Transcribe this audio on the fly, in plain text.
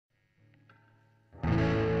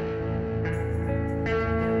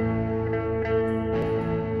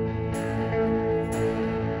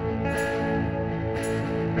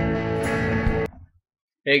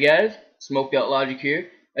Hey guys, Smoked Out Logic here.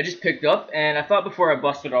 I just picked up, and I thought before I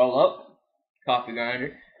bust it all up, coffee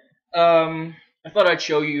grinder. I thought I'd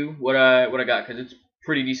show you what I got because it's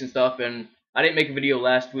pretty decent stuff. And I didn't make a video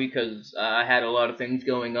last week because I had a lot of things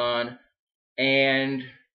going on, and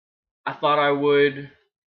I thought I would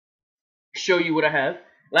show you what I have.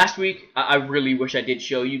 Last week, I really wish I did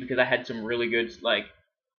show you because I had some really good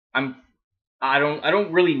I'm I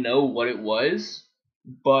don't really know what it was,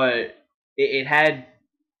 but it had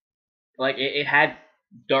it had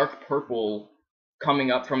dark purple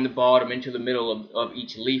coming up from the bottom into the middle of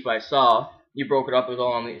each leaf I saw. You broke it up, it was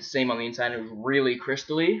all on the same on the inside. It was really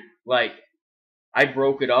crystally. Like, I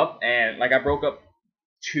broke it up, and I broke up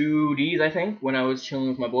two Ds, I think, when I was chilling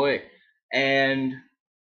with my boy, and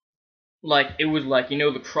it was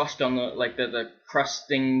the crust on the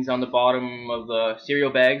crustings on the bottom of the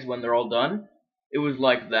cereal bags when they're all done. It was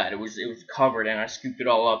like that. It was covered, and I scooped it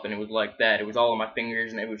all up, and it was like that. It was all on my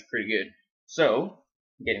fingers, and it was pretty good. So,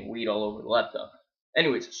 I'm getting weed all over the laptop.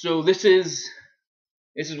 Anyways, so this is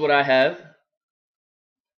what I have.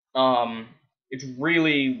 Um, it's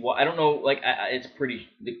really, I don't know, it's pretty.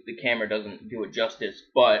 The camera doesn't do it justice,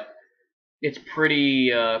 but it's pretty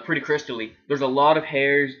crystally. There's a lot of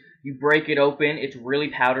hairs. You break it open, it's really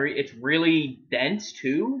powdery. It's really dense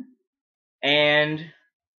too. And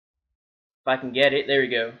if I can get it, there we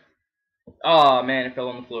go. Oh man, it fell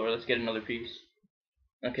on the floor. Let's get another piece.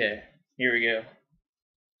 Okay, here we go.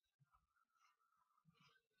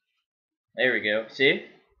 There we go. See?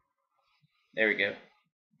 There we go.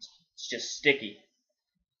 It's just sticky.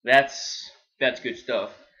 That's good stuff.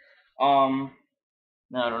 Now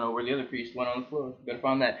I don't know where the other piece went on the floor. Gotta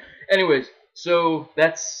find that. Anyways, so I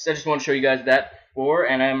just want to show you guys that before,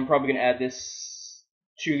 and I'm probably gonna add this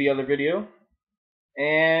to the other video.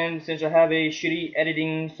 And since I have a shitty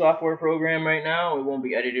editing software program right now, it won't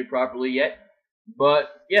be edited properly yet. But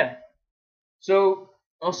yeah, so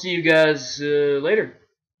I'll see you guys later.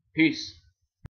 Peace.